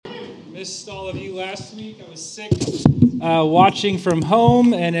Missed all of you last week. I was sick watching from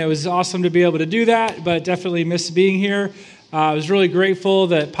home, and it was awesome to be able to do that, but definitely missed being here. I was really grateful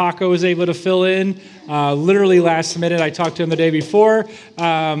that Paco was able to fill in literally last minute. I talked to him the day before.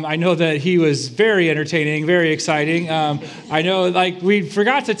 I know that he was very entertaining, very exciting. I know, we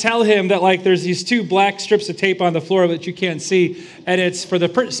forgot to tell him that, there's these two black strips of tape on the floor that you can't see, and it's for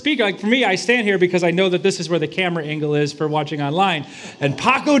the speaker. For me, I stand here because I know that this is where the camera angle is for watching online, and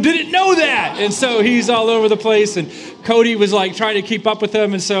Paco didn't know that, and so he's all over the place, and Cody was, trying to keep up with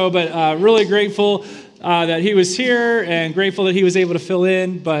him, and so, but really grateful that he was here and grateful that he was able to fill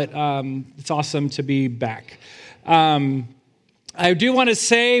in, but it's awesome to be back. I do want to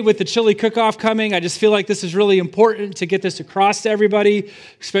say with the chili cook-off coming, I just feel like this is really important to get this across to everybody,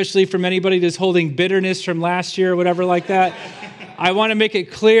 especially from anybody that's holding bitterness from last year or whatever like that. I want to make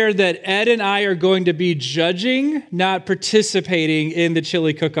it clear that Ed and I are going to be judging, not participating in the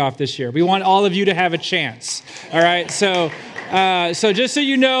chili cook-off this year. We want all of you to have a chance, all right? So just so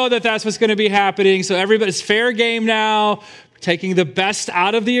you know that that's what's going to be happening. So everybody's fair game now. We're taking the best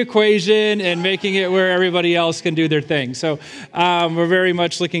out of the equation and making it where everybody else can do their thing. So we're very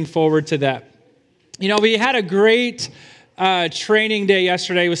much looking forward to that. You know, we had a great training day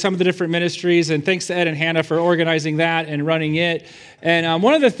yesterday with some of the different ministries, and thanks to Ed and Hannah for organizing that and running it. And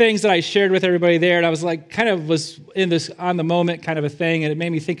one of the things that I shared with everybody there, and I was was in this on the moment kind of a thing, and it made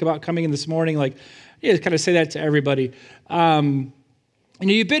me think about coming in this morning, kind of say that to everybody.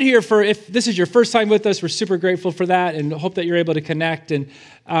 You've been here if this is your first time with us, we're super grateful for that and hope that you're able to connect and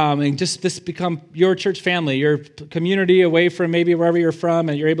just this become your church family, your community away from maybe wherever you're from,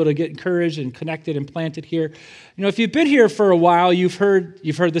 and you're able to get encouraged and connected and planted here. You know, if you've been here for a while, you've heard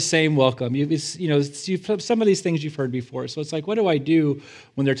the same welcome. Some of these things you've heard before. So it's what do I do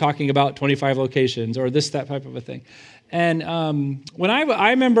when they're talking about 25 locations or that type of a thing? And when I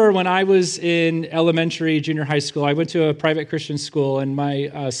remember when I was in elementary, junior high school, I went to a private Christian school, and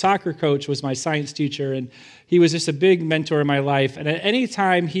my soccer coach was my science teacher, and he was just a big mentor in my life. And at any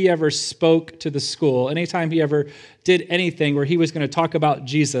time he ever spoke to the school, anytime he ever did anything where he was going to talk about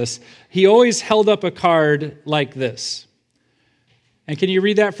Jesus, he always held up a card like this. And can you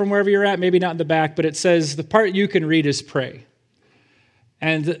read that from wherever you're at? Maybe not in the back, but it says, the part you can read is pray.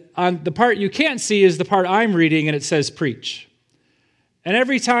 And on the part you can't see is the part I'm reading, and it says preach. And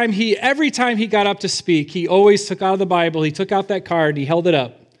every time he got up to speak, he always took out of the Bible, he took out that card, he held it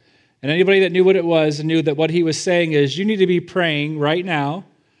up. And anybody that knew what it was knew that what he was saying is, you need to be praying right now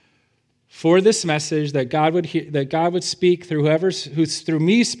for this message that God would speak through who's through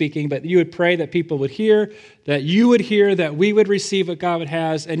me speaking, but you would pray that people would hear, that you would hear, that we would receive what God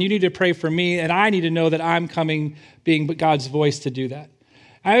has, and you need to pray for me, and I need to know that I'm coming, being God's voice to do that.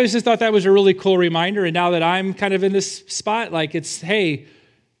 I always just thought that was a really cool reminder, and now that I'm kind of in this spot, hey,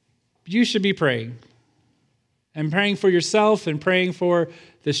 you should be praying. And praying for yourself, and praying for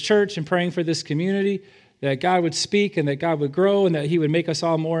this church, and praying for this community, that God would speak, and that God would grow, and that he would make us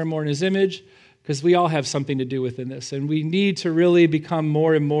all more and more in his image, because we all have something to do within this, and we need to really become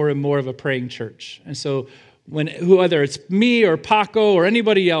more and more and more of a praying church. And so whether it's me or Paco or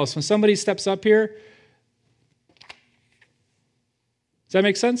anybody else, when somebody steps up here, does that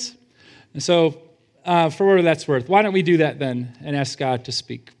make sense? And so, for whatever that's worth, why don't we do that then and ask God to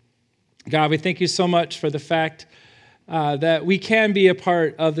speak? God, we thank you so much for the fact that we can be a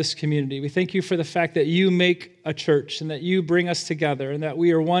part of this community. We thank you for the fact that you make a church and that you bring us together and that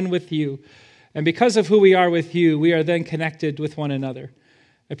we are one with you. And because of who we are with you, we are then connected with one another.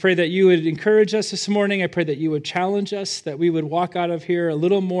 I pray that you would encourage us this morning. I pray that you would challenge us, that we would walk out of here a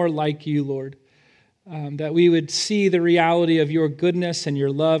little more like you, Lord. That we would see the reality of your goodness and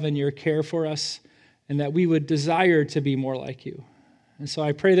your love and your care for us, and that we would desire to be more like you. And so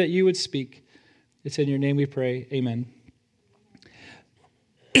I pray that you would speak. It's in your name we pray. Amen.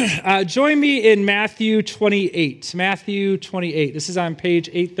 Join me in Matthew 28. Matthew 28. This is on page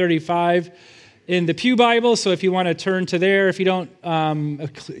 835 in the Pew Bible, so if you want to turn to there, if you don't,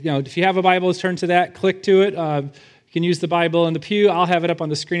 if you have a Bible, turn to that, click to it. You can use the Bible in the pew. I'll have it up on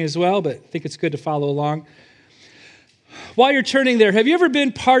the screen as well, but I think it's good to follow along. While you're turning there, have you ever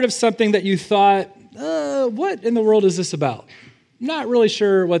been part of something that you thought, what in the world is this about? Not really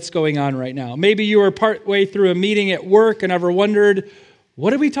sure what's going on right now. Maybe you were partway through a meeting at work and ever wondered,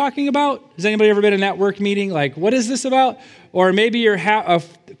 what are we talking about? Has anybody ever been in that work meeting? What is this about? Or maybe you're a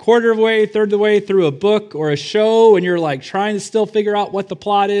quarter of the way, third of the way through a book or a show, and you're trying to still figure out what the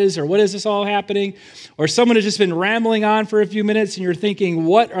plot is, or what is this all happening? Or someone has just been rambling on for a few minutes, and you're thinking,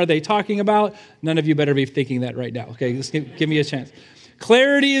 what are they talking about? None of you better be thinking that right now. Okay, just give me a chance.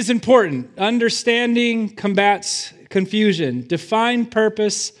 Clarity is important. Understanding combats confusion. Define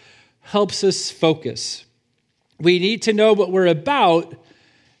purpose, helps us focus. We need to know what we're about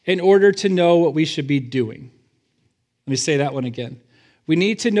in order to know what we should be doing. Let me say that one again. We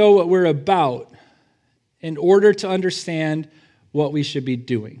need to know what we're about in order to understand what we should be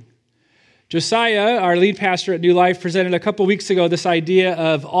doing. Josiah, our lead pastor at New Life, presented a couple weeks ago this idea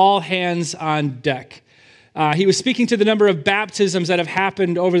of all hands on deck. He was speaking to the number of baptisms that have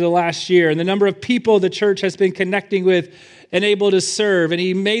happened over the last year and the number of people the church has been connecting with and able to serve. And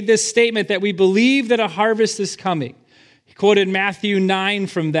he made this statement that we believe that a harvest is coming. He quoted Matthew 9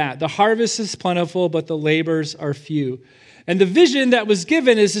 from that. The harvest is plentiful, but the labors are few. And the vision that was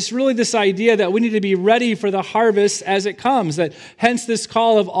given is this idea that we need to be ready for the harvest as it comes. That hence this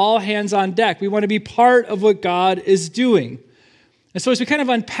call of all hands on deck. We want to be part of what God is doing. And so as we kind of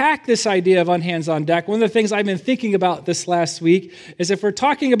unpack this idea of on hands on deck, one of the things I've been thinking about this last week is if we're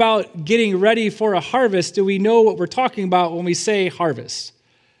talking about getting ready for a harvest, do we know what we're talking about when we say harvest?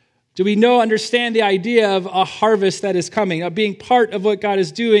 Do we understand the idea of a harvest that is coming, of being part of what God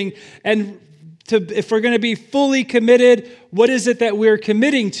is doing? And if we're going to be fully committed, what is it that we're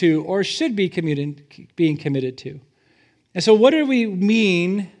committing to or should be being committed to? And so what do we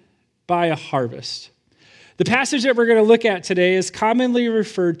mean by a harvest? The passage that we're going to look at today is commonly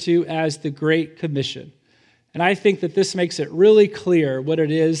referred to as the Great Commission. And I think that this makes it really clear what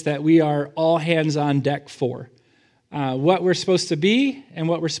it is that we are all hands on deck for, what we're supposed to be and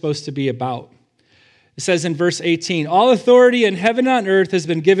what we're supposed to be about. It says in verse 18, all authority in heaven and on earth has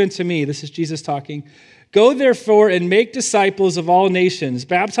been given to me. This is Jesus talking. Go therefore and make disciples of all nations,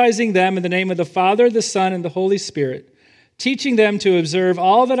 baptizing them in the name of the Father, the Son, and the Holy Spirit, teaching them to observe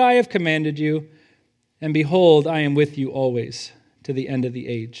all that I have commanded you. And behold, I am with you always to the end of the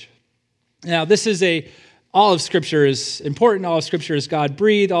age. Now, all of Scripture is important. All of Scripture is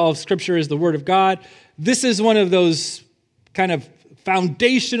God-breathed. All of Scripture is the Word of God. This is one of those kind of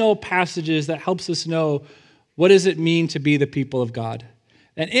foundational passages that helps us know what does it mean to be the people of God.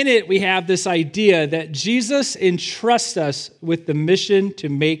 And in it, we have this idea that Jesus entrusts us with the mission to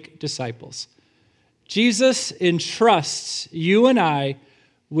make disciples. Jesus entrusts you and I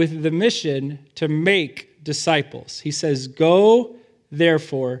with the mission to make disciples. He says, go,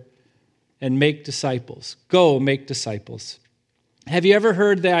 therefore, and make disciples. Go, make disciples. Have you ever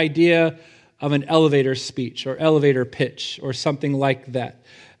heard the idea of an elevator speech or elevator pitch or something like that?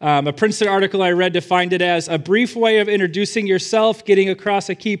 A Princeton article I read defined it as a brief way of introducing yourself, getting across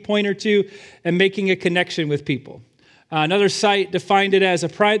a key point or two, and making a connection with people. Another site defined it as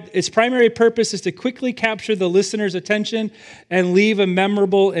its primary purpose is to quickly capture the listener's attention and leave a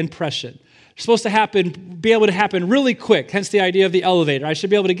memorable impression. It's supposed to be able to happen really quick, hence the idea of the elevator. I should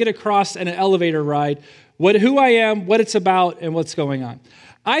be able to get across in an elevator ride who I am, what it's about, and what's going on.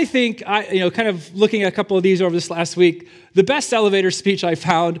 I think, kind of looking at a couple of these over this last week, the best elevator speech I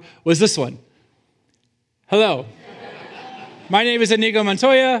found was this one. Hello. My name is Inigo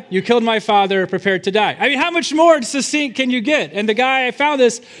Montoya. You killed my father, prepared to die. I mean, how much more succinct can you get? And the guy, I found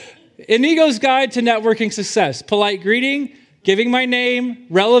this, Inigo's Guide to Networking Success. Polite greeting, giving my name,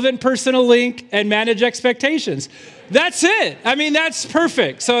 relevant personal link, and manage expectations. That's it. I mean, that's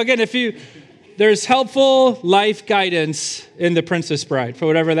perfect. So again, there's helpful life guidance in The Princess Bride, for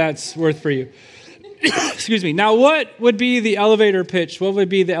whatever that's worth for you. Excuse me. Now, what would be the elevator pitch? What would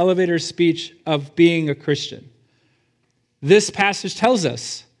be the elevator speech of being a Christian? This passage tells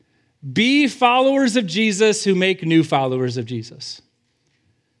us, be followers of Jesus who make new followers of Jesus.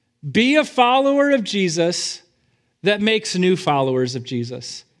 Be a follower of Jesus that makes new followers of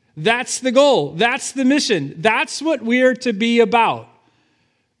Jesus. That's the goal. That's the mission. That's what we're to be about.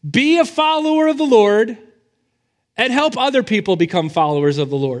 Be a follower of the Lord and help other people become followers of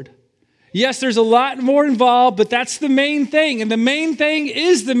the Lord. Yes, there's a lot more involved, but that's the main thing. And the main thing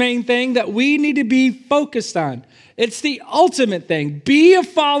is the main thing that we need to be focused on. It's the ultimate thing. Be a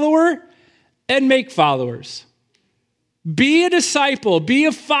follower and make followers. Be a disciple. Be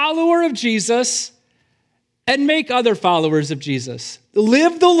a follower of Jesus and make other followers of Jesus.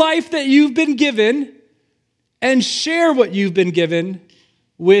 Live the life that you've been given and share what you've been given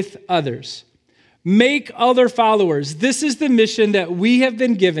with others. Make other followers. This is the mission that we have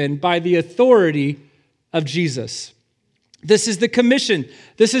been given by the authority of Jesus. This is the commission.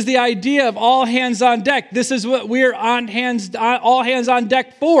 This is the idea of all hands on deck. This is what we're all hands on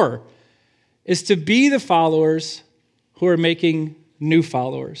deck for, is to be the followers who are making new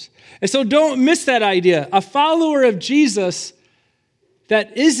followers. And so don't miss that idea. A follower of Jesus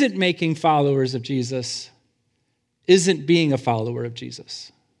that isn't making followers of Jesus isn't being a follower of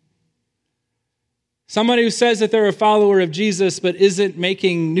Jesus. Someone who says that they're a follower of Jesus but isn't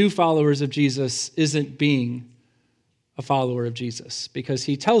making new followers of Jesus isn't being a follower of Jesus because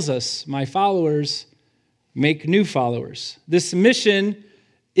he tells us, my followers make new followers. This mission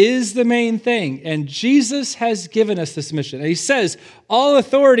is the main thing, and Jesus has given us this mission. And he says, all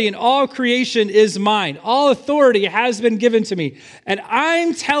authority in all creation is mine. All authority has been given to me, and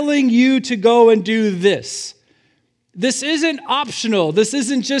I'm telling you to go and do this. This isn't optional. This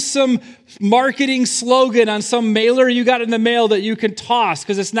isn't just some marketing slogan on some mailer you got in the mail that you can toss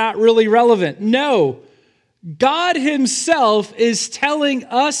because it's not really relevant. No, God himself is telling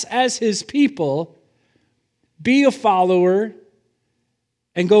us as his people, be a follower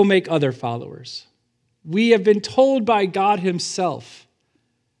and go make other followers. We have been told by God himself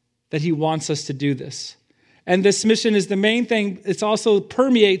that he wants us to do this. And this mission is the main thing. It also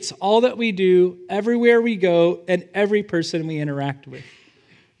permeates all that we do, everywhere we go, and every person we interact with.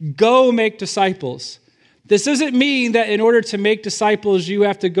 Go make disciples. This doesn't mean that in order to make disciples, you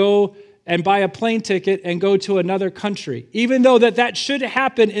have to go and buy a plane ticket and go to another country, even though that should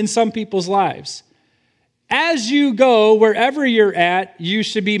happen in some people's lives. As you go, wherever you're at, you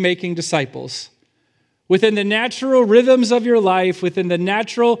should be making disciples. Within the natural rhythms of your life, within the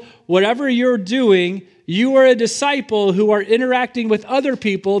natural, whatever you're doing, you are a disciple who are interacting with other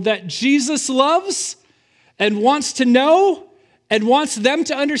people that Jesus loves and wants to know and wants them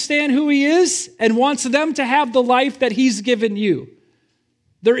to understand who he is and wants them to have the life that he's given you.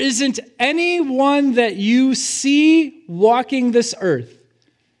 There isn't anyone that you see walking this earth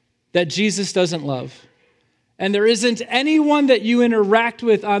that Jesus doesn't love. And there isn't anyone that you interact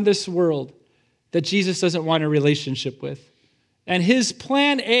with on this world that Jesus doesn't want a relationship with. And his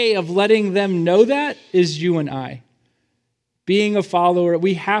plan A of letting them know that is you and I. Being a follower,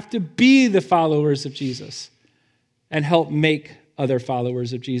 we have to be the followers of Jesus and help make other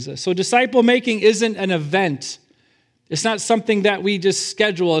followers of Jesus. So disciple making isn't an event. It's not something that we just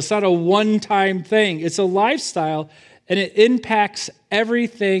schedule. It's not a one-time thing. It's a lifestyle, and it impacts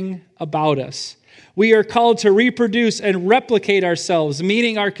everything about us. We are called to reproduce and replicate ourselves,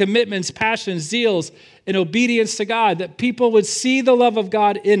 meaning our commitments, passions, zeals, and obedience to God, that people would see the love of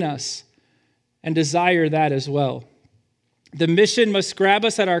God in us and desire that as well. The mission must grab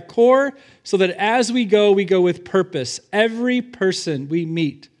us at our core so that as we go with purpose. Every person we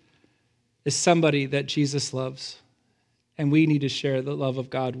meet is somebody that Jesus loves, and we need to share the love of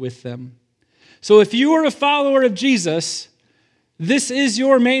God with them. So if you are a follower of Jesus, this is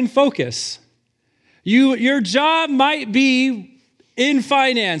your main focus. Your job might be in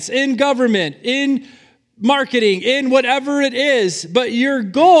finance, in government, in marketing, in whatever it is, but your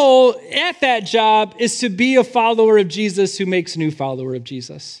goal at that job is to be a follower of Jesus who makes a new follower of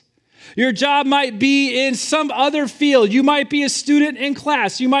Jesus. Your job might be in some other field. You might be a student in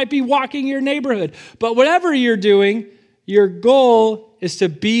class. You might be walking your neighborhood. But whatever you're doing, your goal is to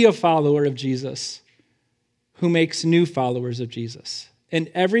be a follower of Jesus who makes new followers of Jesus. In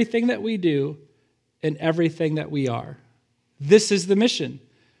everything that we do, in everything that we are. This is the mission.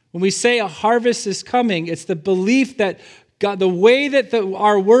 When we say a harvest is coming, it's the belief that God, the way that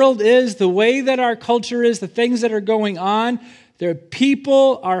our world is, the way that our culture is, the things that are going on,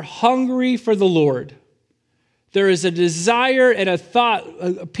 people are hungry for the Lord. There is a desire and a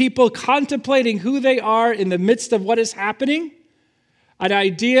thought, people contemplating who they are in the midst of what is happening. An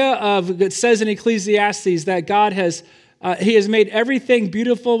idea of, it says in Ecclesiastes that God has He has made everything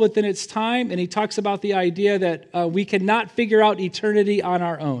beautiful within its time, and he talks about the idea that we cannot figure out eternity on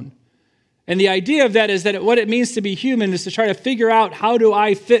our own. And the idea of that is that what it means to be human is to try to figure out how do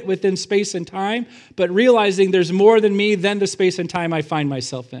I fit within space and time, but realizing there's more than me than the space and time I find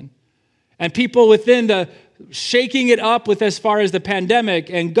myself in. And people within the shaking it up with as far as the pandemic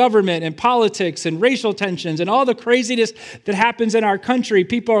and government and politics and racial tensions and all the craziness that happens in our country,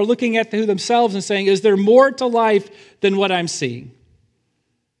 people are looking at themselves and saying, is there more to life than what I'm seeing?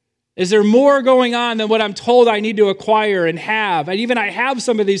 Is there more going on than what I'm told I need to acquire and have? And even I have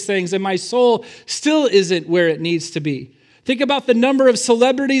some of these things and my soul still isn't where it needs to be. Think about the number of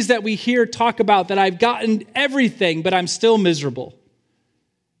celebrities that we hear talk about that I've gotten everything, but I'm still miserable.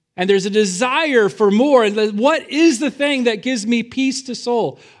 And there's a desire for more. And what is the thing that gives me peace to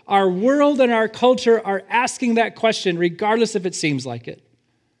soul? Our world and our culture are asking that question, regardless if it seems like it.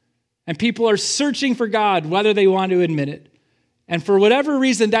 And people are searching for God, whether they want to admit it. And for whatever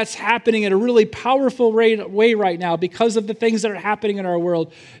reason, that's happening in a really powerful way right now because of the things that are happening in our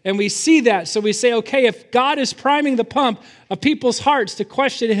world. And we see that. So we say, okay, if God is priming the pump of people's hearts to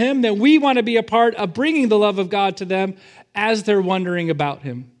question him, then we want to be a part of bringing the love of God to them as they're wondering about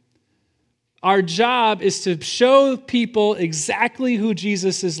him. Our job is to show people exactly who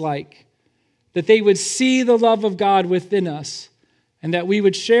Jesus is like, that they would see the love of God within us and that we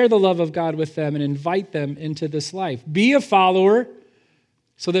would share the love of God with them and invite them into this life. Be a follower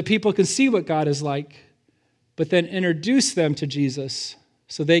so that people can see what God is like, but then introduce them to Jesus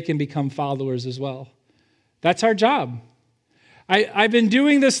so they can become followers as well. That's our job. I've been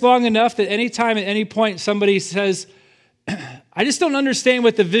doing this long enough that anytime at any point somebody says, I just don't understand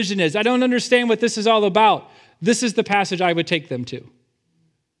what the vision is. I don't understand what this is all about. This is the passage I would take them to.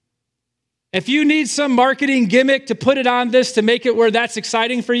 If you need some marketing gimmick to put it on this to make it where that's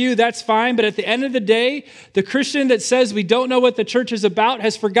exciting for you, that's fine. But at the end of the day, the Christian that says we don't know what the church is about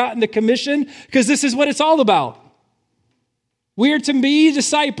has forgotten the commission, because this is what it's all about. We are to be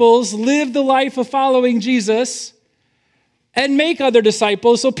disciples, live the life of following Jesus, and make other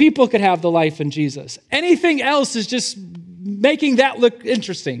disciples so people could have the life in Jesus. Anything else is just making that look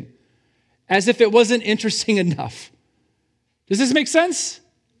interesting, as if it wasn't interesting enough. Does this make sense?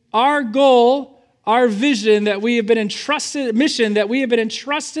 Our goal, our vision that we have been entrusted, mission that we have been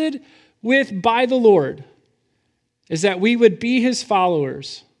entrusted with by the Lord, is that we would be his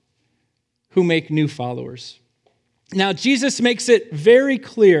followers who make new followers. Now, Jesus makes it very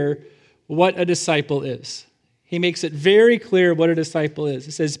clear what a disciple is. He makes it very clear what a disciple is.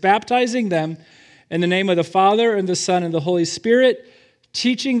 It says, baptizing them in the name of the Father and the Son and the Holy Spirit,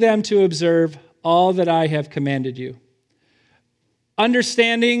 teaching them to observe all that I have commanded you.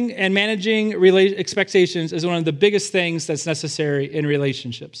 Understanding and managing expectations is one of the biggest things that's necessary in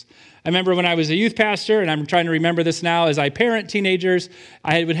relationships. I remember when I was a youth pastor, and I'm trying to remember this now, as I parent teenagers,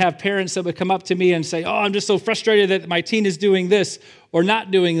 I would have parents that would come up to me and say, I'm just so frustrated that my teen is doing this or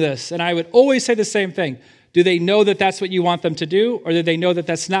not doing this. And I would always say the same thing. Do they know that that's what you want them to do, or do they know that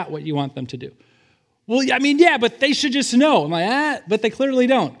that's not what you want them to do? Well, yeah, but they should just know. I'm like, but they clearly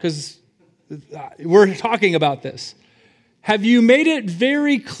don't, because we're talking about this. Have you made it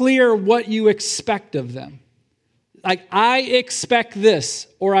very clear what you expect of them? Like, I expect this,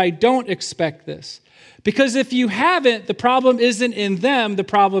 or I don't expect this. Because if you haven't, the problem isn't in them, the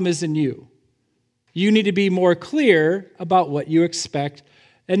problem is in you. You need to be more clear about what you expect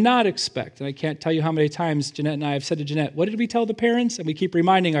and not expect. And I can't tell you how many times Jeanette and I have said to Jeanette, what did we tell the parents? And we keep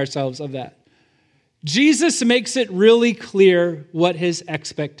reminding ourselves of that. Jesus makes it really clear what his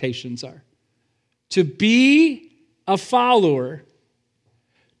expectations are. To be a follower,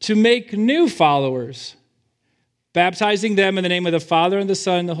 to make new followers, baptizing them in the name of the Father and the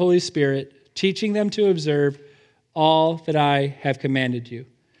Son and the Holy Spirit, teaching them to observe all that I have commanded you.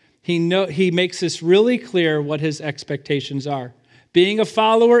 He makes this really clear what his expectations are. Being a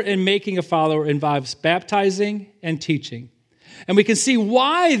follower and making a follower involves baptizing and teaching. And we can see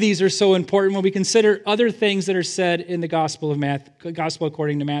why these are so important when we consider other things that are said in the Gospel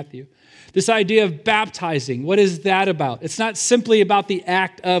according to Matthew. This idea of baptizing, what is that about? It's not simply about the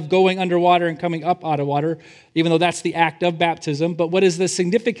act of going underwater and coming up out of water, even though that's the act of baptism, but what is the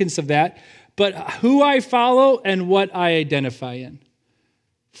significance of that? But who I follow and what I identify in.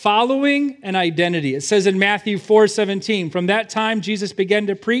 Following and identity. It says in Matthew 4:17, from that time Jesus began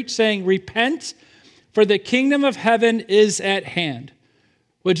to preach, saying, repent, for the kingdom of heaven is at hand.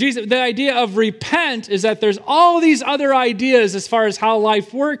 Well, the idea of repent is that there's all these other ideas as far as how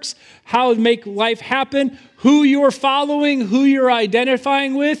life works, how to make life happen, who you're following, who you're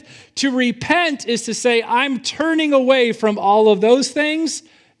identifying with. To repent is to say, I'm turning away from all of those things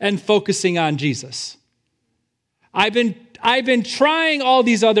and focusing on Jesus. I've been trying all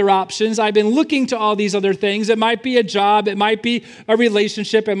these other options. I've been looking to all these other things. It might be a job. It might be a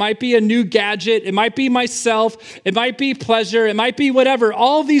relationship. It might be a new gadget. It might be myself. It might be pleasure. It might be whatever.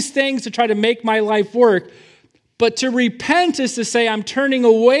 All these things to try to make my life work. But to repent is to say I'm turning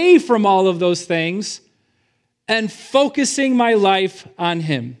away from all of those things and focusing my life on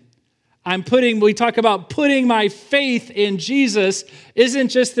him. We talk about putting my faith in Jesus isn't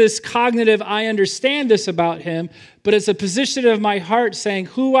just this cognitive, I understand this about him, but it's a position of my heart saying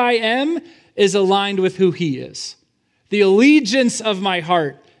who I am is aligned with who he is. The allegiance of my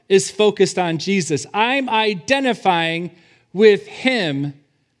heart is focused on Jesus. I'm identifying with him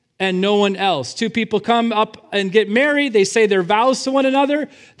and no one else. Two people come up and get married. They say their vows to one another.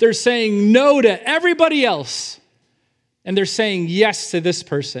 They're saying no to everybody else. And they're saying yes to this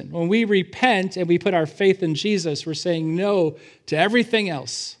person. When we repent and we put our faith in Jesus, we're saying no to everything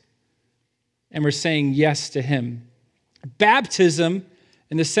else. And we're saying yes to him. Baptism,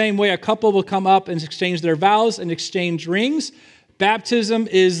 in the same way a couple will come up and exchange their vows and exchange rings, baptism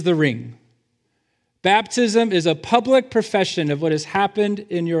is the ring. Baptism is a public profession of what has happened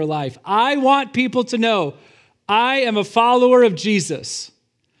in your life. I want people to know I am a follower of Jesus.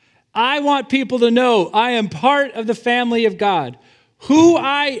 I want people to know I am part of the family of God. who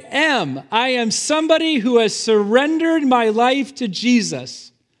I am somebody who has surrendered my life to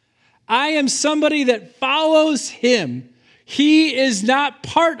Jesus. I am somebody that follows him. He is not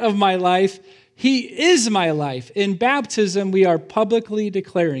part of my life. He is my life. In baptism, we are publicly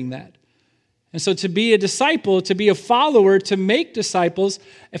declaring that. And so to be a disciple, to be a follower, to make disciples,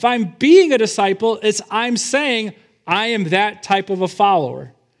 if I'm being a disciple, I'm saying I am that type of a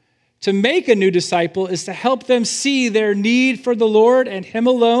follower. To make a new disciple is to help them see their need for the Lord and him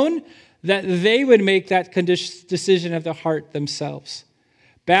alone, that they would make that decision of the heart themselves.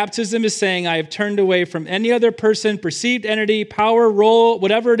 Baptism is saying I have turned away from any other person, perceived entity, power, role,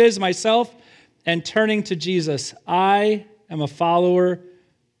 whatever it is, myself, and turning to Jesus. I am a follower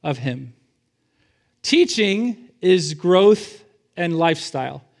of him. Teaching is growth and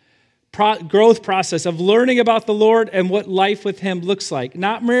lifestyle. Growth process of learning about the Lord and what life with him looks like.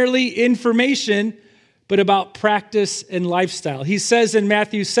 Not merely information, but about practice and lifestyle. He says in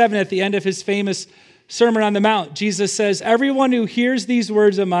Matthew 7 at the end of his famous Sermon on the Mount, Jesus says, "Everyone who hears these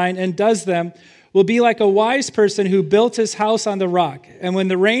words of mine and does them will be like a wise person who built his house on the rock. And when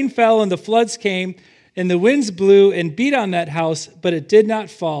the rain fell and the floods came and the winds blew and beat on that house, but it did not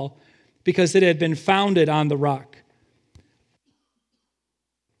fall because it had been founded on the rock."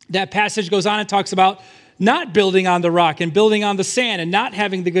 That passage goes on and talks about not building on the rock and building on the sand and not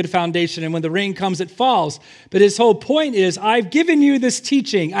having the good foundation. And when the rain comes, it falls. But his whole point is, I've given you this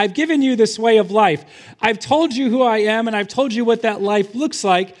teaching. I've given you this way of life. I've told you who I am, and I've told you what that life looks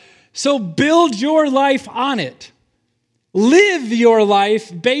like. So build your life on it. Live your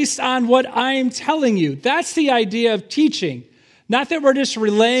life based on what I'm telling you. That's the idea of teaching. Not that we're just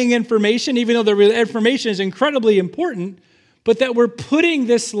relaying information, even though the information is incredibly important, but that we're putting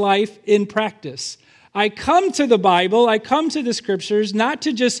this life in practice. I come to the Bible, I come to the scriptures, not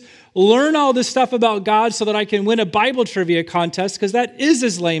to just learn all this stuff about God so that I can win a Bible trivia contest, because that is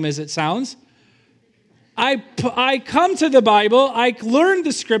as lame as it sounds. I come to the Bible, I learn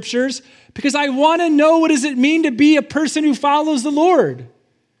the scriptures, because I want to know what does it mean to be a person who follows the Lord.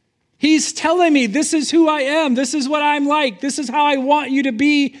 He's telling me, this is who I am, this is what I'm like, this is how I want you to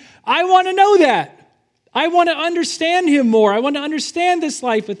be. I want to know that. I want to understand him more. I want to understand this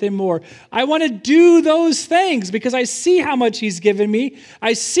life with him more. I want to do those things because I see how much he's given me.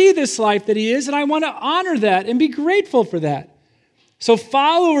 I see this life that he is, and I want to honor that and be grateful for that. So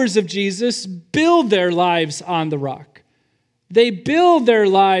followers of Jesus build their lives on the rock. They build their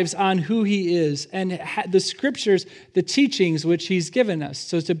lives on who he is and the scriptures, the teachings which he's given us.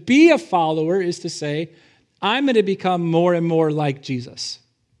 So to be a follower is to say, I'm going to become more and more like Jesus.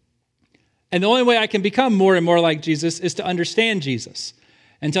 And the only way I can become more and more like Jesus is to understand Jesus.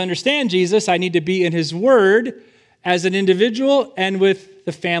 And to understand Jesus, I need to be in his word as an individual and with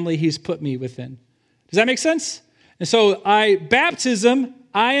the family he's put me within. Does that make sense? And so baptism,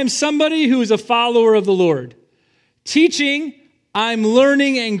 I am somebody who is a follower of the Lord. Teaching, I'm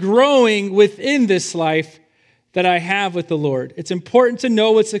learning and growing within this life that I have with the Lord. It's important to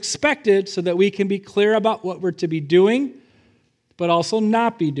know what's expected so that we can be clear about what we're to be doing, but also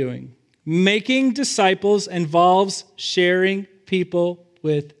not be doing. Making disciples involves sharing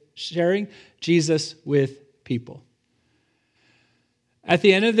Jesus with people. At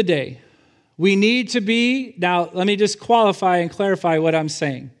the end of the day, we need to be, now let me just qualify and clarify what I'm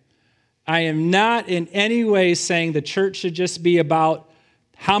saying. I am not in any way saying the church should just be about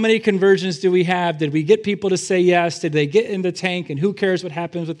how many conversions do we have? Did we get people to say yes? Did they get in the tank? And who cares what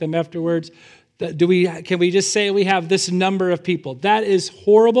happens with them afterwards? Can we just say we have this number of people? That is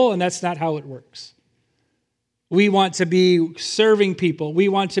horrible, and that's not how it works. We want to be serving people. We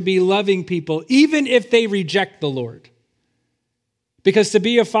want to be loving people, even if they reject the Lord. Because to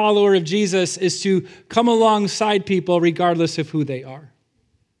be a follower of Jesus is to come alongside people regardless of who they are.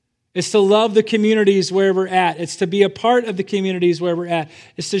 It's to love the communities where we're at. It's to be a part of the communities where we're at.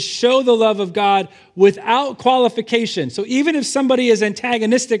 It's to show the love of God without qualification. So even if somebody is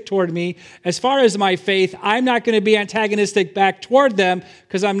antagonistic toward me, as far as my faith, I'm not going to be antagonistic back toward them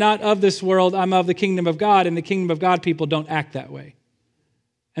because I'm not of this world. I'm of the kingdom of God, and the kingdom of God people don't act that way.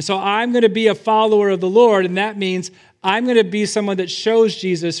 And so I'm going to be a follower of the Lord, and that means I'm going to be someone that shows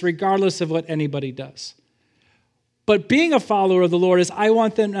Jesus regardless of what anybody does. But being a follower of the Lord is I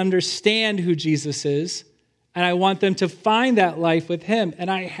want them to understand who Jesus is, and I want them to find that life with him. And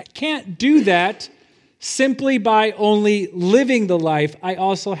I can't do that simply by only living the life. I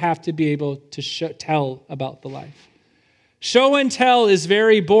also have to be able to tell about the life. Show and tell is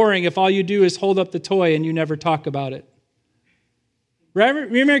very boring if all you do is hold up the toy and you never talk about it.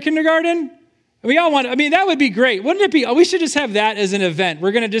 Remember kindergarten? We all want, that would be great. Wouldn't it be? We should just have that as an event.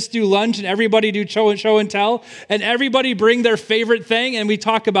 We're going to just do lunch and everybody do show and tell and everybody bring their favorite thing and we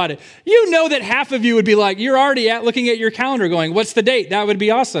talk about it. You know that half of you would be like, you're already looking at your calendar going, what's the date? That would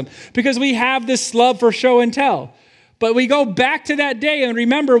be awesome because we have this love for show and tell. But we go back to that day and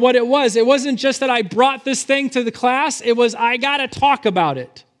remember what it was. It wasn't just that I brought this thing to the class. It was, I got to talk about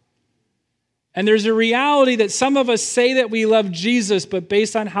it. And there's a reality that some of us say that we love Jesus, but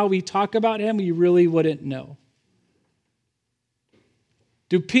based on how we talk about him, we really wouldn't know.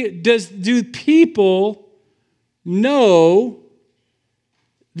 Do people know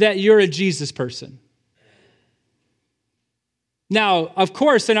that you're a Jesus person? Now, of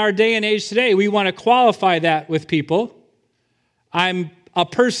course, in our day and age today, we want to qualify that with people. I'm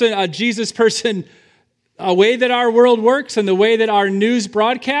a Jesus person. A way that our world works and the way that our news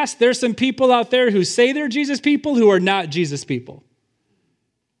broadcasts, there's some people out there who say they're Jesus people who are not Jesus people.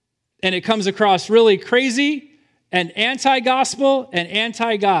 And it comes across really crazy and anti-gospel and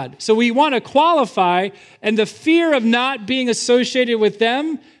anti-God. So we want to qualify, and the fear of not being associated with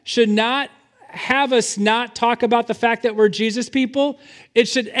them should not have us not talk about the fact that we're Jesus people.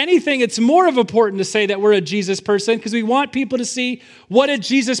 It's more of important to say that we're a Jesus person because we want people to see what a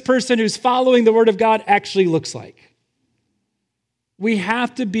Jesus person who's following the Word of God actually looks like. We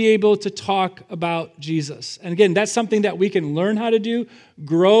have to be able to talk about Jesus. And again, that's something that we can learn how to do,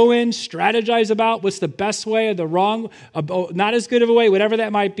 grow in, strategize about what's the best way or the wrong, not as good of a way, whatever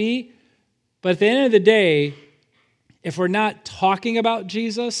that might be. But at the end of the day, if we're not talking about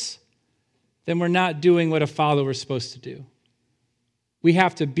Jesus, then we're not doing what a follower is supposed to do. We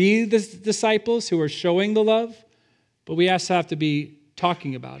have to be the disciples who are showing the love, but we also have to be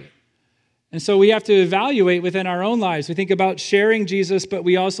talking about it. And so we have to evaluate within our own lives. We think about sharing Jesus, but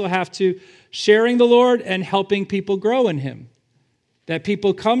we also have to sharing the Lord and helping people grow in him. That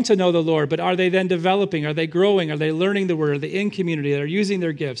people come to know the Lord, but are they then developing? Are they growing? Are they learning the word? Are they in community? Are they using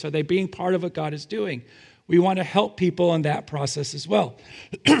their gifts? Are they being part of what God is doing? We want to help people in that process as well.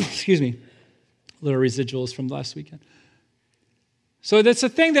 Excuse me. Little residuals from last weekend. So that's a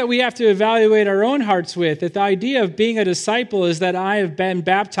thing that we have to evaluate our own hearts with. That the idea of being a disciple is that I have been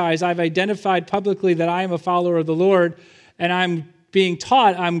baptized. I've identified publicly that I am a follower of the Lord, and I'm being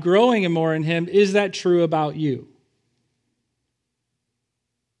taught, I'm growing more in him. Is that true about you?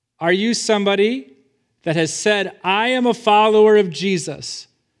 Are you somebody that has said, I am a follower of Jesus?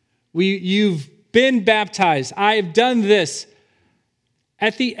 You've been baptized. I have done this.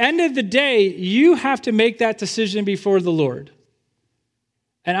 At the end of the day, you have to make that decision before the Lord.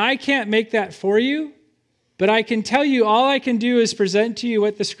 And I can't make that for you, but I can tell you all I can do is present to you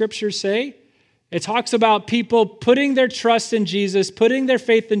what the scriptures say. It talks about people putting their trust in Jesus, putting their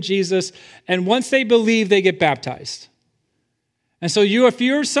faith in Jesus, and once they believe, they get baptized. And so if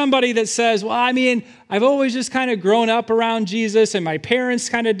you're somebody that says, well, I've always just kind of grown up around Jesus, and my parents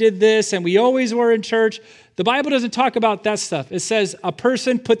kind of did this, and we always were in church, the Bible doesn't talk about that stuff. It says a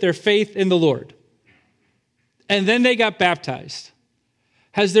person put their faith in the Lord, and then they got baptized.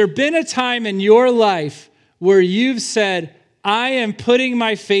 Has there been a time in your life where you've said, I am putting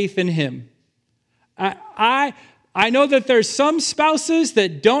my faith in him? I know that there's some spouses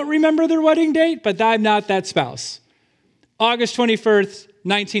that don't remember their wedding date, but I'm not that spouse. August 21st,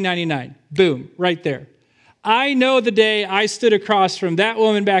 1999. Boom, right there. I know the day I stood across from that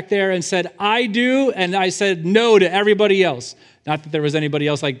woman back there and said, I do, and I said no to everybody else. Not that there was anybody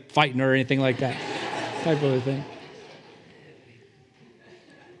else like fighting her or anything like that type of a thing.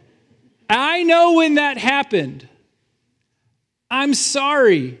 I know when that happened. I'm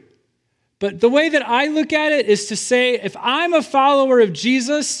sorry. But the way that I look at it is to say, if I'm a follower of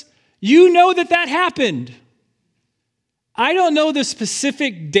Jesus, you know that happened. I don't know the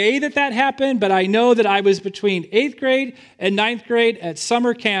specific day that happened, but I know that I was between 8th grade and 9th grade at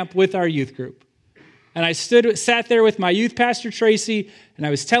summer camp with our youth group. And I sat there with my youth pastor, Tracy, and I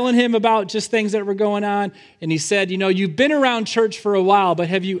was telling him about just things that were going on. And he said, you've been around church for a while, but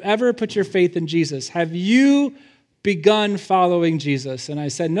have you ever put your faith in Jesus? Have you begun following Jesus? And I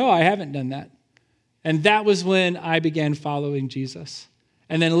said, no, I haven't done that. And that was when I began following Jesus.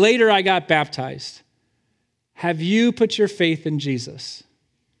 And then later I got baptized. Have you put your faith in Jesus?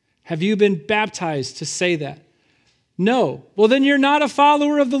 Have you been baptized to say that? No. Well, then you're not a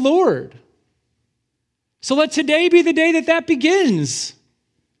follower of the Lord. So let today be the day that begins.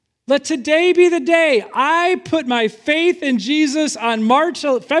 Let today be the day I put my faith in Jesus on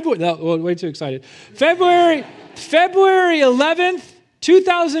February 11th,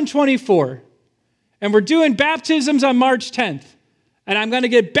 2024. And we're doing baptisms on March 10th. And I'm going to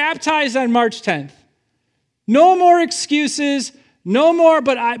get baptized on March 10th. No more excuses, No more,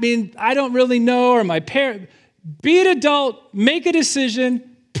 but I don't really know, or my parent. Be an adult, make a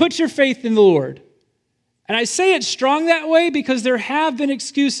decision, put your faith in the Lord. And I say it strong that way because there have been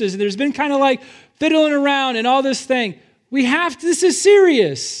excuses. There's been kind of like fiddling around and all this thing. This is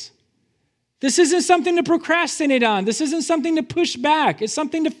serious. This isn't something to procrastinate on. This isn't something to push back. It's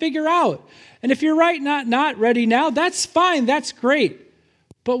something to figure out. And if you're not ready now, that's fine. That's great.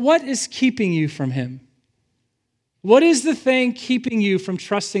 But what is keeping you from him? What is the thing keeping you from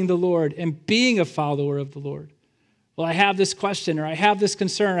trusting the Lord and being a follower of the Lord? Well, I have this question or I have this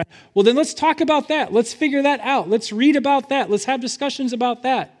concern. Well, then let's talk about that. Let's figure that out. Let's read about that. Let's have discussions about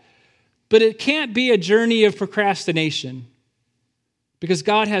that. But it can't be a journey of procrastination because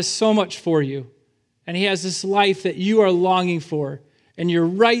God has so much for you. And he has this life that you are longing for. And you're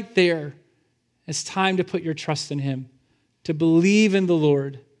right there. It's time to put your trust in him, to believe in the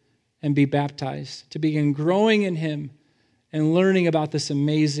Lord and be baptized, to begin growing in him and learning about this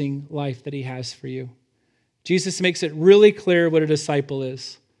amazing life that he has for you. Jesus makes it really clear what a disciple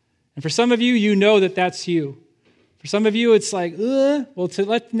is. And for some of you, you know that that's you. For some of you, it's like,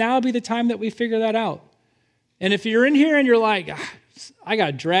 let now be the time that we figure that out. And if you're in here and you're like, I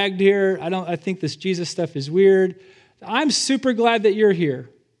got dragged here, I think this Jesus stuff is weird, I'm super glad that you're here.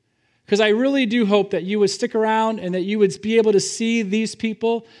 Because I really do hope that you would stick around and that you would be able to see these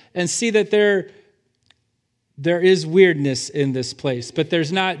people and see that there is weirdness in this place, but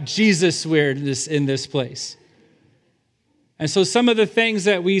there's not Jesus weirdness in this place. And so some of the things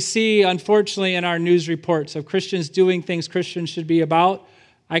that we see, unfortunately, in our news reports of Christians doing things Christians should be about,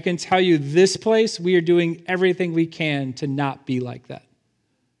 I can tell you this place, we are doing everything we can to not be like that.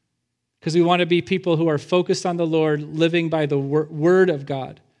 Because we want to be people who are focused on the Lord, living by the word of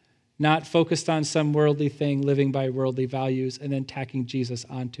God, not focused on some worldly thing, living by worldly values, and then tacking Jesus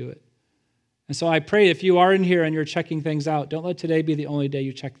onto it. And so I pray if you are in here and you're checking things out, don't let today be the only day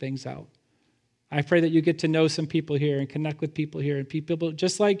you check things out. I pray that you get to know some people here and connect with people here and people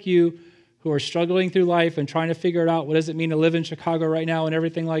just like you who are struggling through life and trying to figure it out. What does it mean to live in Chicago right now and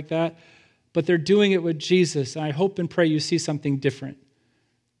everything like that? But they're doing it with Jesus. And I hope and pray you see something different.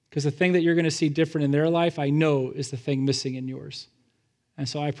 Because the thing that you're going to see different in their life, I know, is the thing missing in yours. And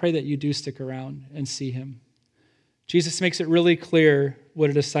so I pray that you do stick around and see him. Jesus makes it really clear what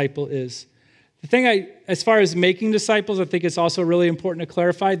a disciple is. The thing as far as making disciples, I think it's also really important to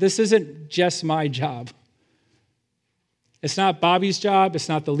clarify, this isn't just my job. It's not Bobby's job. It's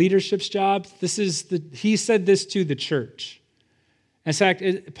not the leadership's job. He said this to the church. In fact,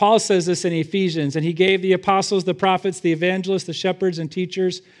 Paul says this in Ephesians, and he gave the apostles, the prophets, the evangelists, the shepherds, and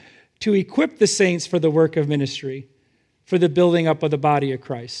teachers to equip the saints for the work of ministry, for the building up of the body of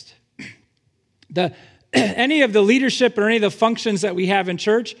Christ. Any of the leadership or any of the functions that we have in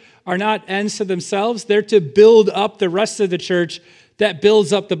church are not ends to themselves. They're to build up the rest of the church that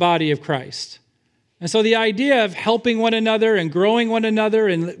builds up the body of Christ. And so the idea of helping one another and growing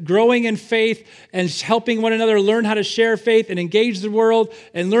in faith and helping one another learn how to share faith and engage the world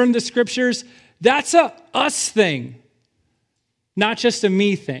and learn the scriptures, that's a us thing, not just a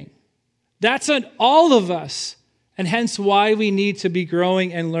me thing. That's an all of us, and hence why we need to be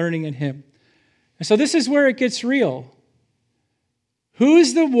growing and learning in him. And so this is where it gets real. Who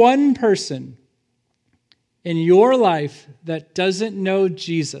is the one person in your life that doesn't know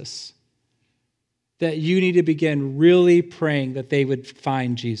Jesus that you need to begin really praying that they would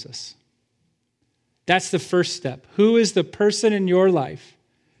find Jesus? That's the first step. Who is the person in your life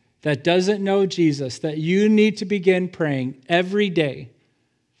that doesn't know Jesus that you need to begin praying every day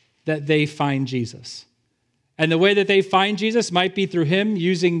that they find Jesus? And the way that they find Jesus might be through him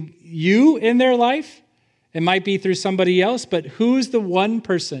using you in their life. It might be through somebody else, but who's the one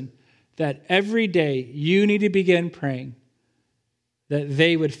person that every day you need to begin praying that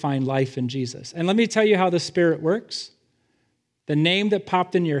they would find life in Jesus? And let me tell you how the Spirit works. The name that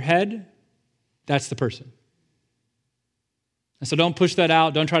popped in your head, that's the person. And so don't push that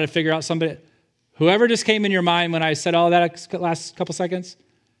out. Don't try to figure out somebody. Whoever just came in your mind when I said all that last couple seconds,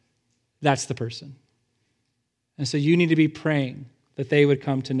 that's the person. And so you need to be praying that they would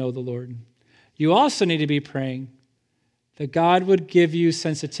come to know the Lord. You also need to be praying that God would give you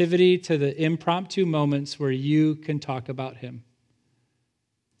sensitivity to the impromptu moments where you can talk about him.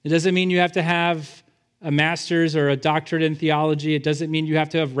 It doesn't mean you have to have a master's or a doctorate in theology. It doesn't mean you have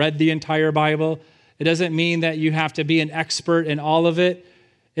to have read the entire Bible. It doesn't mean that you have to be an expert in all of it.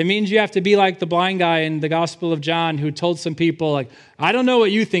 It means you have to be like the blind guy in the Gospel of John who told some people, like, I don't know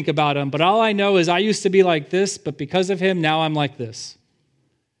what you think about him, but all I know is I used to be like this, but because of him, now I'm like this.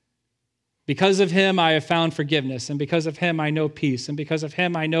 Because of him, I have found forgiveness, and because of him, I know peace, and because of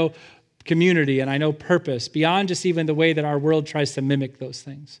him, I know community, and I know purpose beyond just even the way that our world tries to mimic those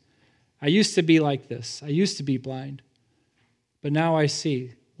things. I used to be like this. I used to be blind. But now I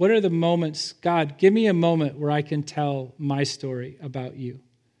see. What are the moments? God, give me a moment where I can tell my story about you.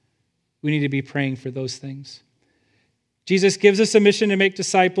 We need to be praying for those things. Jesus gives us a mission to make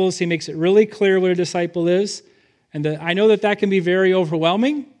disciples. He makes it really clear what a disciple is. And I know that can be very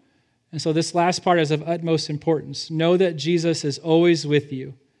overwhelming. And so this last part is of utmost importance. Know that Jesus is always with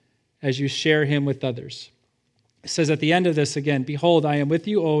you as you share him with others. It says at the end of this again, behold, I am with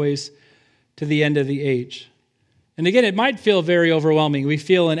you always to the end of the age. And again, it might feel very overwhelming. We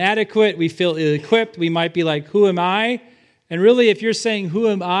feel inadequate. We feel ill-equipped. We might be like, who am I? And really, if you're saying, who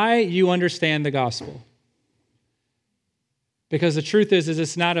am I? You understand the gospel. Because the truth is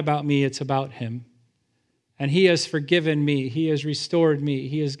it's not about me, it's about him. And he has forgiven me. He has restored me.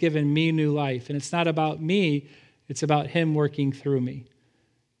 He has given me new life. And it's not about me, it's about him working through me.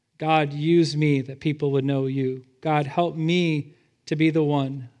 God, use me that people would know you. God, help me to be the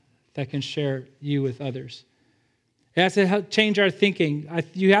one that can share you with others. It has to help change our thinking.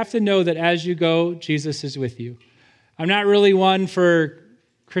 You have to know that as you go, Jesus is with you. I'm not really one for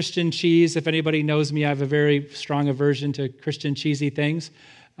Christian cheese. If anybody knows me, I have a very strong aversion to Christian cheesy things.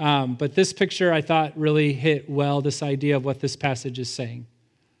 But this picture, I thought, really hit well this idea of what this passage is saying.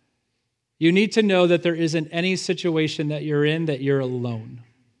 You need to know that there isn't any situation that you're in that you're alone.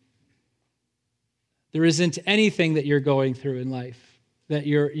 There isn't anything that you're going through in life that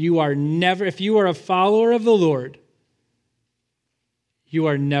you are never, if you are a follower of the Lord, you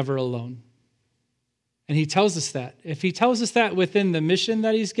are never alone. And he tells us that. If he tells us that within the mission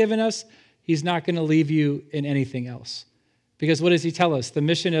that he's given us, he's not going to leave you in anything else. Because what does he tell us? The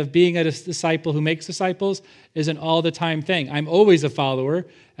mission of being a disciple who makes disciples is an all-the-time thing. I'm always a follower,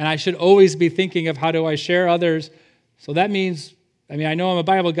 and I should always be thinking of how do I share others. So that means, I know I'm a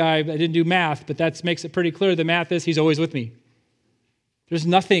Bible guy, I didn't do math, but that makes it pretty clear. The math is he's always with me. There's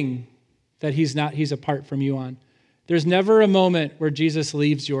nothing that he's apart from you on. There's never a moment where Jesus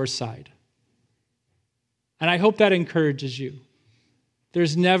leaves your side. And I hope that encourages you.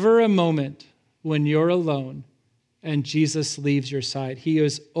 There's never a moment when you're alone and Jesus leaves your side. He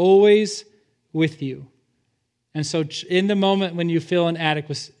is always with you. And so in the moment when you feel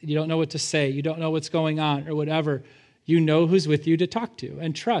inadequate, you don't know what to say, you don't know what's going on or whatever, you know who's with you to talk to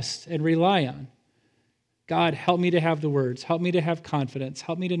and trust and rely on. God, help me to have the words. Help me to have confidence.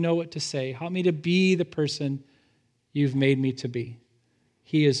 Help me to know what to say. Help me to be the person you've made me to be.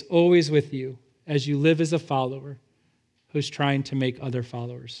 He is always with you as you live as a follower who's trying to make other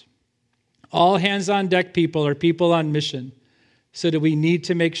followers. All hands on deck people are people on mission, so that we need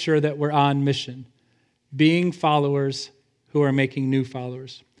to make sure that we're on mission, being followers who are making new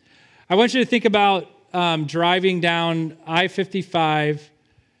followers. I want you to think about driving down I-55.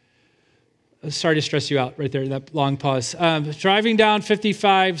 Sorry to stress you out right there, that long pause. Driving down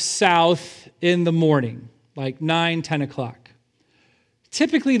 55 south in the morning, like 9, 10 o'clock.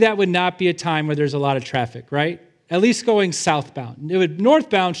 Typically, that would not be a time where there's a lot of traffic, right? At least going southbound.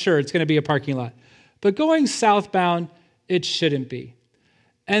 Northbound, sure, it's going to be a parking lot. But going southbound, it shouldn't be.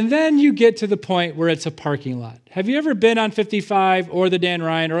 And then you get to the point where it's a parking lot. Have you ever been on 55 or the Dan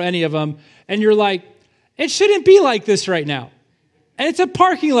Ryan or any of them, and you're like, it shouldn't be like this right now. And it's a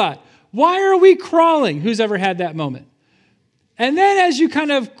parking lot. Why are we crawling? Who's ever had that moment? And then as you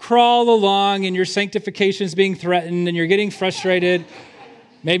kind of crawl along and your sanctification is being threatened and you're getting frustrated,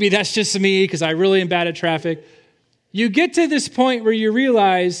 maybe that's just me because I really am bad at traffic. You get to this point where you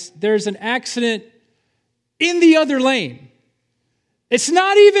realize there's an accident in the other lane. It's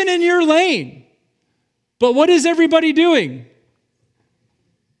not even in your lane. But what is everybody doing?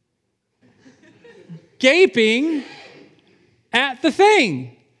 Gaping at the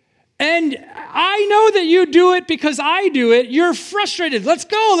thing. And I know that you do it because I do it. You're frustrated. Let's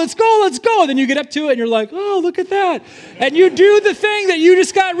go, let's go, let's go. Then you get up to it and you're like, oh, look at that. And you do the thing that you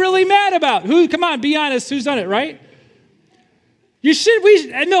just got really mad about. Come on, be honest. Who's done it, right?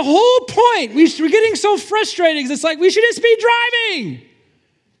 And the whole point, we're getting so frustrated because it's like we should just be driving,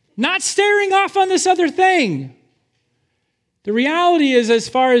 not staring off on this other thing. The reality is, as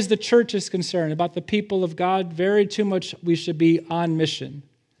far as the church is concerned, about the people of God, very too much we should be on mission.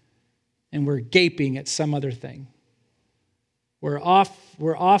 And we're gaping at some other thing. We're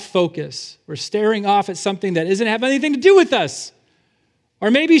off focus. We're staring off at something that doesn't have anything to do with us. Or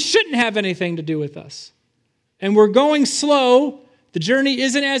maybe shouldn't have anything to do with us. And we're going slow. The journey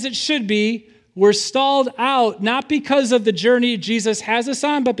isn't as it should be. We're stalled out, not because of the journey Jesus has us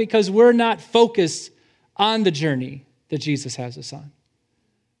on, but because we're not focused on the journey that Jesus has us on.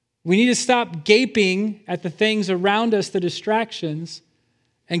 We need to stop gaping at the things around us, the distractions,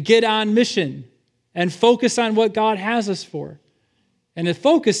 and get on mission and focus on what God has us for. And the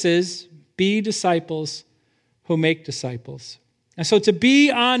focus is be disciples who make disciples. And so to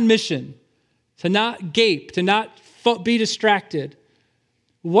be on mission, to not gape, to not be distracted,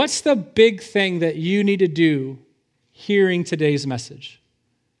 what's the big thing that you need to do hearing today's message?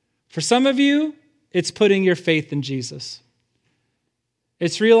 For some of you, it's putting your faith in Jesus.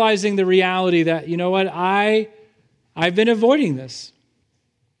 It's realizing the reality that, you know what, I've been avoiding this.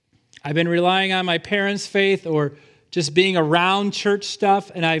 I've been relying on my parents' faith or just being around church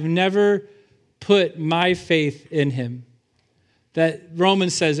stuff, and I've never put my faith in him. That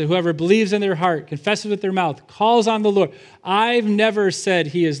Romans says that whoever believes in their heart, confesses with their mouth, calls on the Lord. I've never said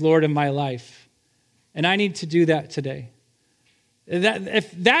he is Lord of my life, and I need to do that today.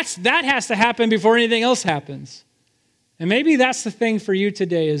 That has to happen before anything else happens. And maybe that's the thing for you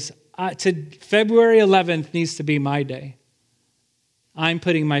today is February 11th needs to be my day. I'm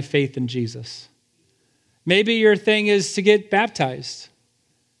putting my faith in Jesus. Maybe your thing is to get baptized.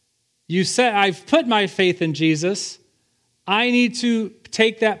 You said, I've put my faith in Jesus. I need to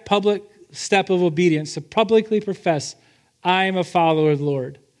take that public step of obedience to publicly profess I'm a follower of the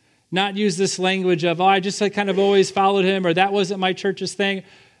Lord. Not use this language of, I just kind of always followed him, or that wasn't my church's thing.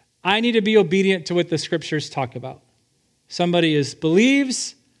 I need to be obedient to what the scriptures talk about. Somebody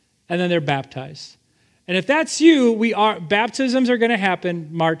believes, and then they're baptized. And if that's you, baptisms are going to happen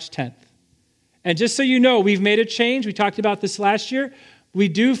March 10th. And just so you know, we've made a change. We talked about this last year. We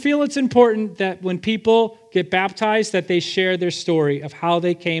do feel it's important that when people get baptized, that they share their story of how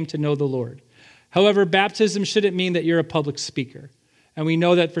they came to know the Lord. However, baptism shouldn't mean that you're a public speaker. And we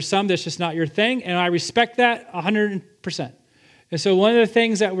know that for some, that's just not your thing. And I respect that 100%. And so one of the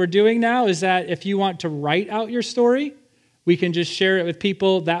things that we're doing now is that if you want to write out your story, we can just share it with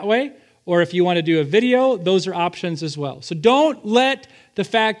people that way. Or if you want to do a video, those are options as well. So don't let the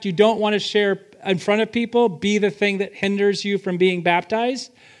fact you don't want to share in front of people be the thing that hinders you from being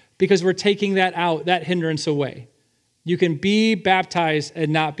baptized, because we're taking that hindrance away. You can be baptized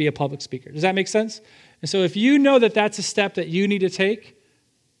and not be a public speaker. Does that make sense? And so if you know that that's a step that you need to take,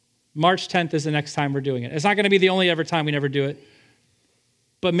 March 10th is the next time we're doing it. It's not going to be the only ever time we never do it,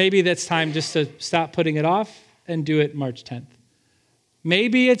 but maybe that's time just to stop putting it off and do it March 10th.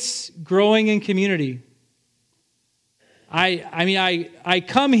 Maybe it's growing in community. I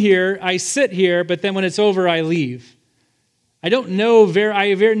come here, I sit here, but then when it's over, I leave. I know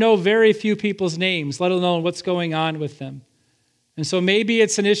very few people's names, let alone what's going on with them. And so maybe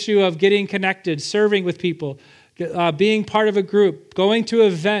it's an issue of getting connected, serving with people, being part of a group, going to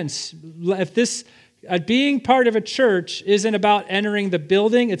events. Being part of a church isn't about entering the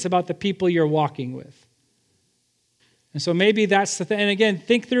building, it's about the people you're walking with. And so maybe that's the thing. And again,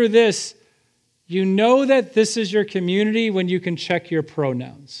 think through this. You know that this is your community when you can check your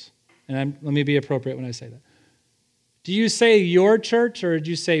pronouns. And let me be appropriate when I say that. Do you say your church or do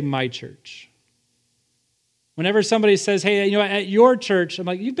you say my church? Whenever somebody says, hey, at your church, I'm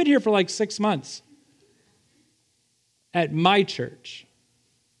like, you've been here for like 6 months. At my church.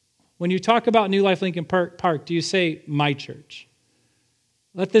 When you talk about New Life Lincoln Park, do you say my church?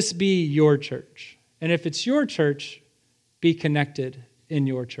 Let this be your church. And if it's your church, be connected in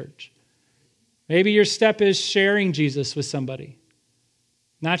your church. Maybe your step is sharing Jesus with somebody.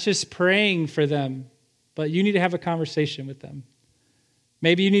 Not just praying for them, but you need to have a conversation with them.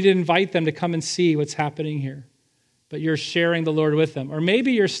 Maybe you need to invite them to come and see what's happening here, but you're sharing the Lord with them. Or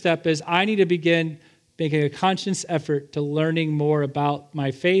maybe your step is, I need to begin making a conscious effort to learning more about my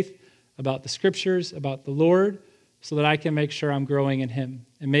faith, about the scriptures, about the Lord, so that I can make sure I'm growing in him.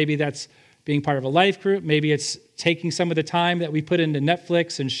 And maybe that's being part of a life group. Maybe it's taking some of the time that we put into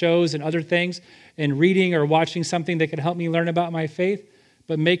Netflix and shows and other things and reading or watching something that can help me learn about my faith,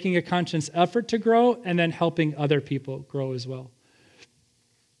 but making a conscious effort to grow and then helping other people grow as well.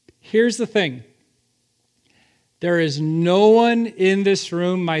 Here's the thing. There is no one in this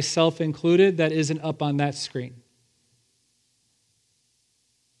room, myself included, that isn't up on that screen.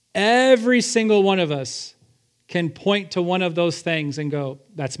 Every single one of us can point to one of those things and go,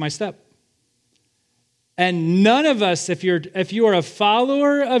 that's my step. And none of us, if you are a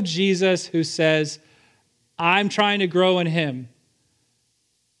follower of Jesus who says, I'm trying to grow in him,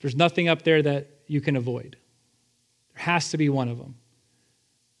 there's nothing up there that you can avoid. There has to be one of them.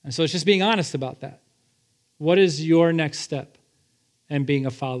 And so it's just being honest about that. What is your next step in being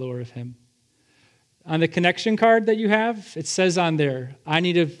a follower of him? On the connection card that you have, it says on there,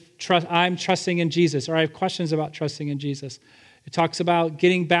 I'm trusting in Jesus, or I have questions about trusting in Jesus. It talks about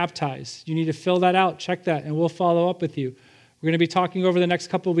getting baptized. You need to fill that out, check that, and we'll follow up with you. We're going to be talking over the next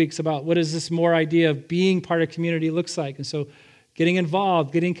couple of weeks about what is this more idea of being part of community looks like. And so getting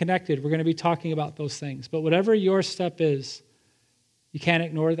involved, getting connected. We're going to be talking about those things. But whatever your step is, you can't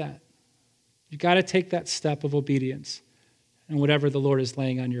ignore that. You've got to take that step of obedience and whatever the Lord is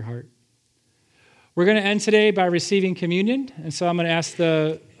laying on your heart. We're going to end today by receiving communion. And so I'm going to ask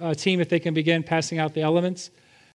the team if they can begin passing out the elements.